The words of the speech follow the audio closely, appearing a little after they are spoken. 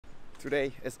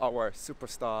Today is our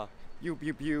superstar Yu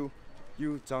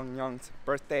Jeongyeon's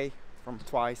birthday from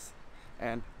Twice,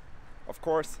 and of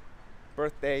course,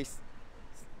 birthday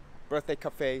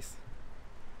cafes.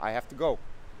 I have to go.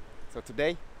 So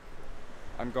today,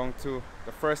 I'm going to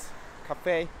the first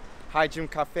cafe, HiJun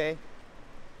Cafe,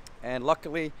 and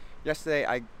luckily yesterday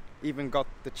I even got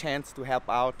the chance to help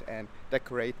out and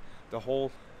decorate the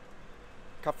whole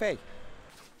cafe.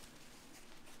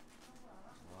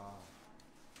 Wow.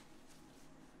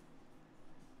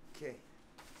 Okay.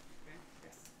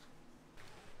 Yes.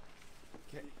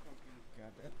 Okay.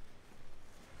 Got it.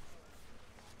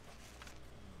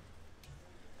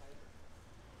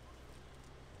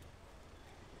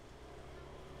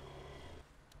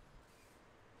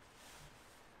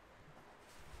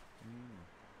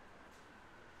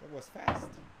 That was fast.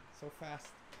 So fast.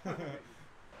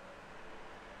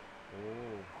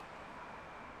 Oh.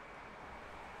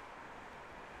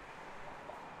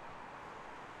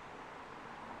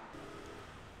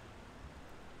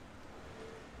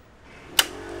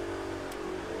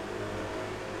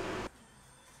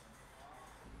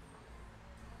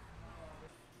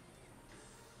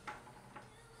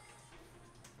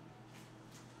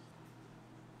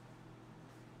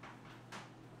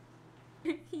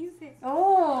 흰색.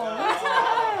 오,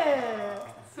 잘해.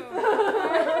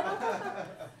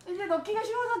 이제 넣기가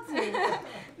쉬워졌지?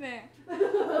 네.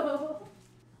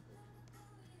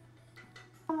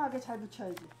 하게 잘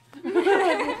붙여야지.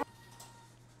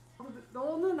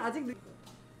 너는 아직 네.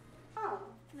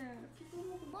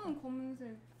 이거는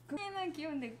검은색. 얘는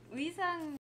귀여운데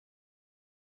의상.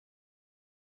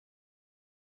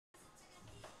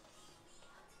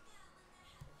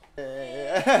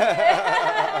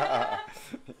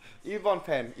 일본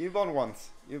팬, 일본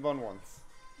원스.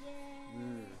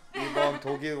 일본,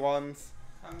 독일 원스,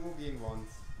 한국인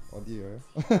원스. 어디요?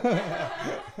 그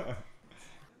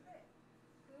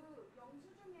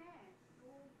영수 중에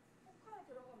포카에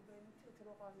들어간 멘트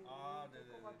들어가는 것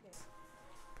같아.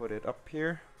 Put it up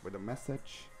here with a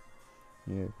message.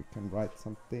 Yeah, we can write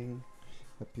something.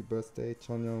 Happy birthday,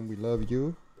 Jeongyeon, we love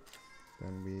you.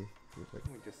 Then we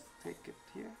just take it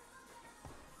here.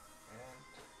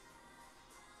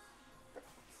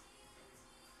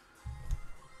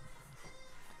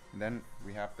 And then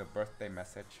we have the birthday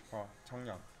message for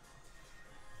Jeongyeon.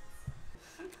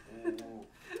 오,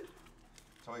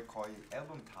 저희 거의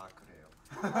앨범 다 그래요.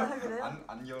 아, 그래요?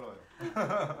 안 열어요.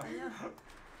 아니요.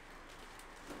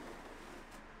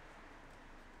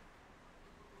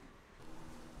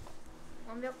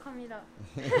 완벽합니다.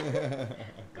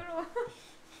 끌어.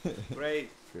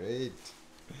 Great.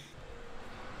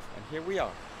 And here we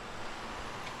are.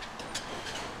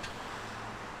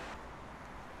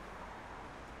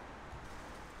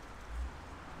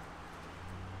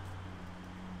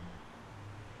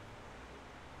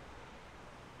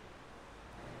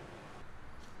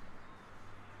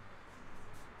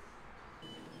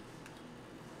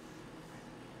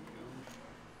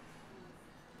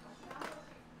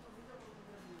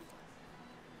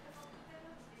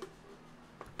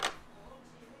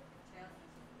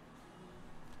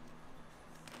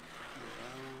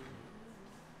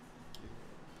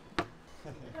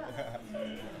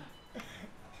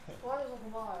 도와줘서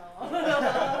고마워요.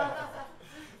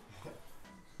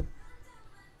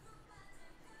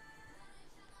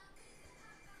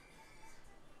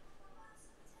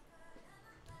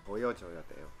 보여줘야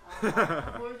돼요.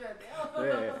 보여줘야 돼요?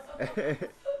 네.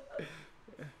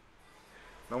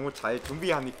 너무 잘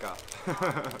준비하니까.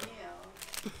 아니에요.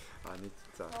 아니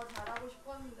진짜. 더 잘하고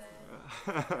싶었는데.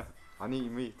 아니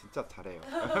이미 진짜 잘해요.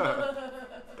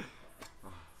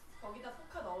 거기다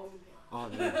포카 넣으면 돼요. 아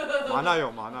네.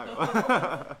 많아요.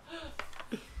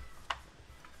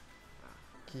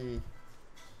 키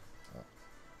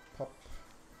pop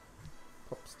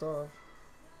star,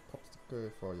 pop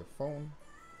sticker for your phone,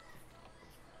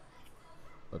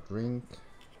 a drink,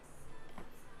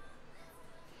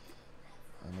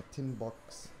 and a tin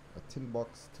box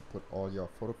to put all your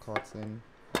photo cards in.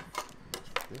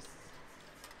 This.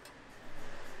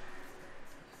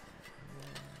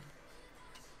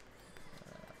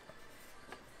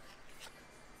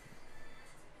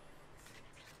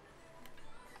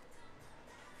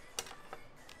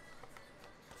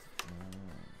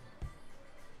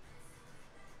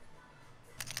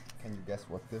 Can you guess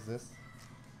what this is?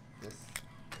 This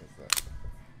is a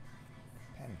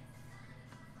pen.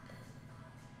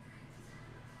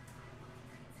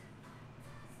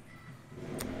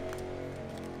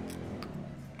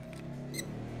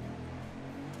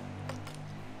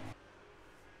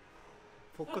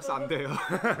 포커스 안 돼요.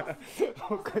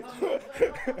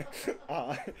 포커스.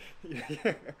 아, 예.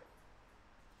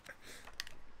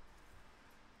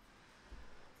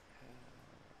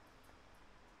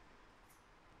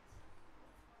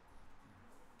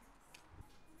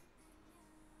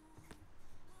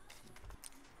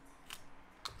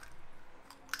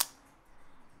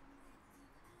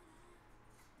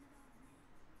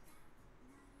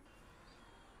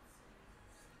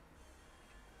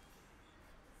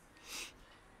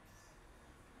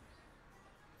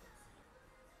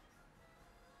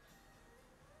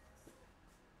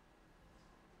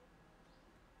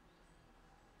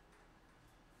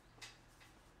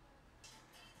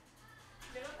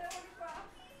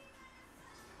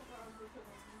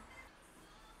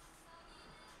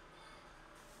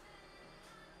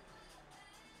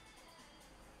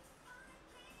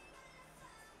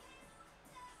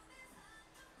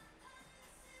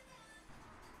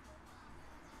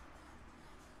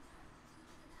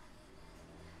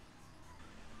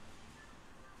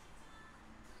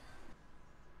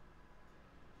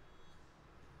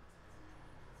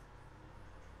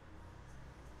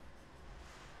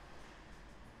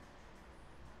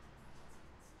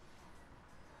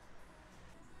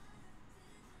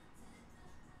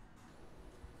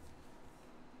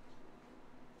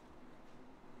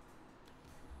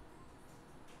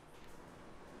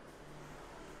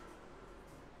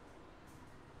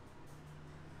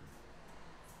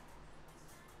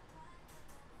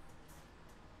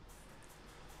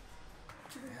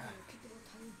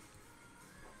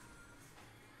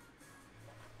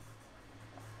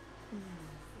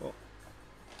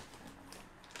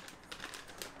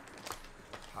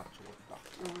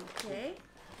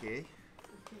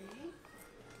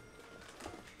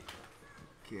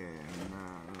 오케이.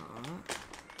 하나.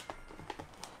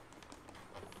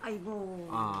 아이고.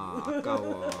 아,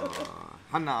 아까워.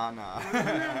 하나. 하나.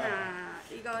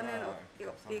 이거는 아,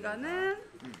 이거 감사합니다.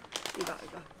 이거는 이거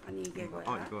아니 이게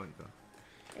뭐야? 이거.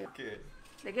 오케이.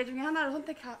 4개 중에 하나를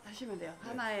선택하시면 돼요.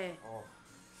 하나에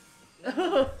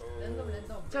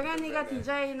랜덤. 정현이가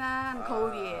디자인한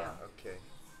거울이에요. 오케이.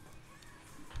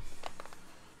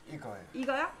 이거예요.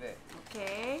 이거요? 네.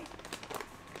 오케이.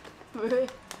 왜?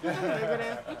 표정이 왜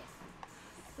그래요?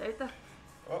 자 일단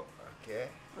오케이.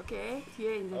 오케이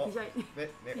뒤에 이제 디자인.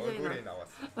 내 디자이너. 얼굴이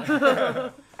나왔어.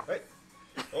 에이.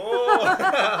 오.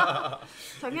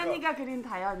 정현이가 그린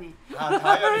다현이.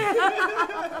 다현이.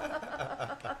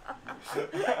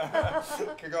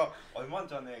 그거 얼마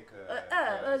전에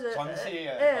맞아요.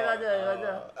 전시에. 네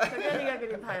맞아요. 정현이가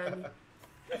그린 다현이.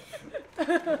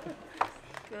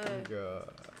 이거.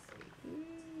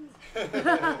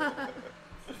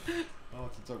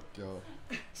 진짜 웃겨.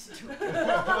 진짜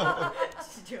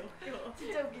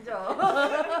웃기죠?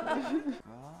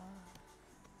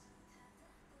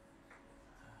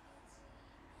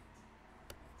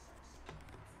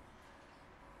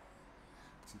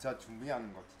 진짜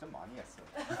준비하는 거 진짜 많이 했어요.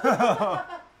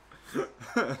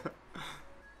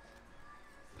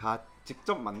 다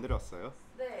직접 만들었어요?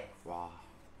 네. 와.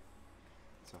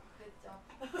 진짜 그랬죠.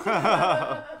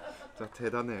 진짜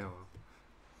대단해요.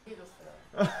 해줬어요.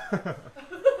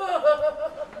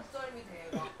 눈썰미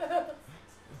대박.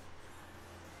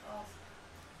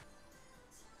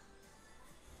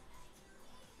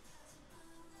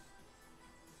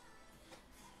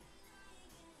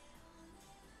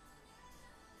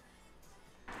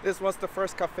 This was the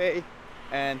first cafe,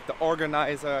 and the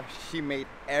organizer, she made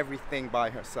everything by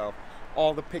herself.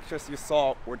 All the pictures you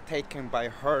saw were taken by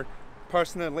her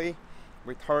personally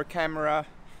with her camera,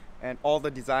 and all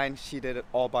the design, she did it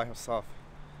all by herself.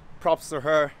 Props to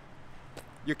her.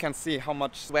 You can see how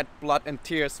much sweat, blood and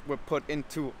tears were put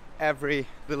into every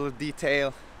little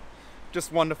detail.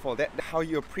 Just wonderful. That how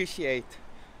you appreciate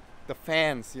the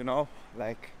fans, you know,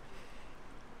 like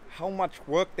how much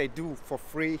work they do for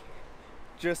free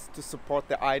just to support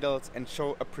the idols and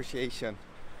show appreciation,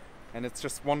 and it's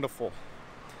just wonderful.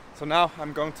 So now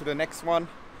I'm going to the next one.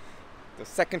 The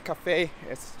second cafe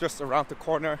is just around the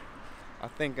corner. I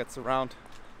think it's around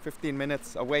 15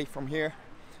 minutes away from here,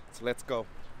 so let's go.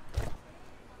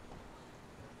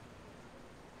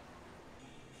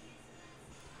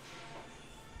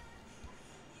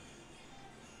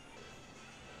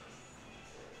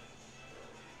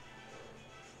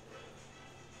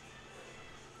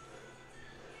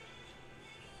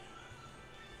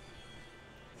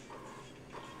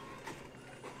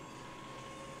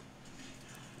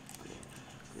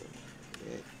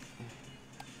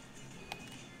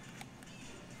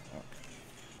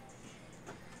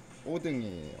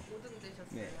 오등이에요. 5등 되셨어요.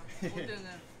 네. 5등은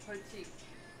벌칙.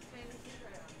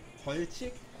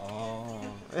 벌칙?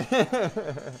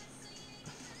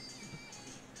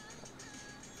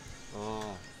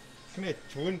 근데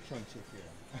좋은 벌칙이에요.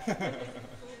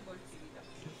 좋은 벌칙.